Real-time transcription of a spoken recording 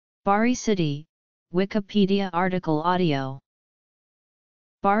Baricity, Wikipedia article audio.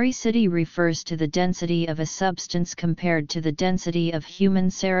 Baricity refers to the density of a substance compared to the density of human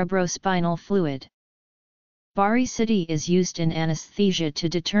cerebrospinal fluid. Baricity is used in anesthesia to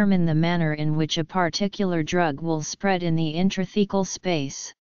determine the manner in which a particular drug will spread in the intrathecal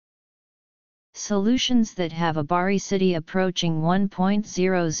space. Solutions that have a baricity approaching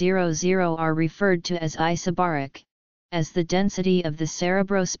 1.000 are referred to as isobaric, as the density of the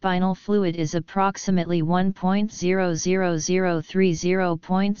cerebrospinal fluid is approximately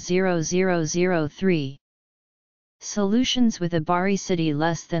 1.00030.0003. Solutions with a baricity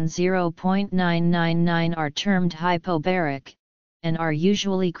less than 0.999 are termed hypobaric, and are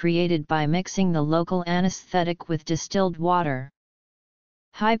usually created by mixing the local anesthetic with distilled water.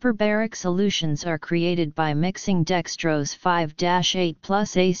 Hyperbaric solutions are created by mixing dextrose 5-8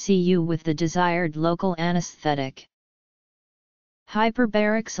 plus ACU with the desired local anesthetic.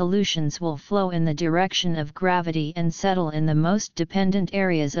 Hyperbaric solutions will flow in the direction of gravity and settle in the most dependent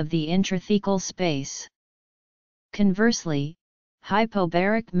areas of the intrathecal space. Conversely,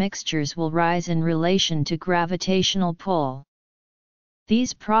 hypobaric mixtures will rise in relation to gravitational pull.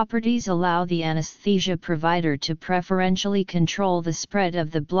 These properties allow the anesthesia provider to preferentially control the spread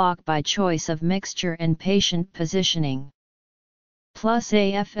of the block by choice of mixture and patient positioning. Plus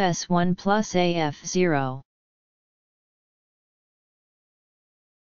AFS1 plus AF0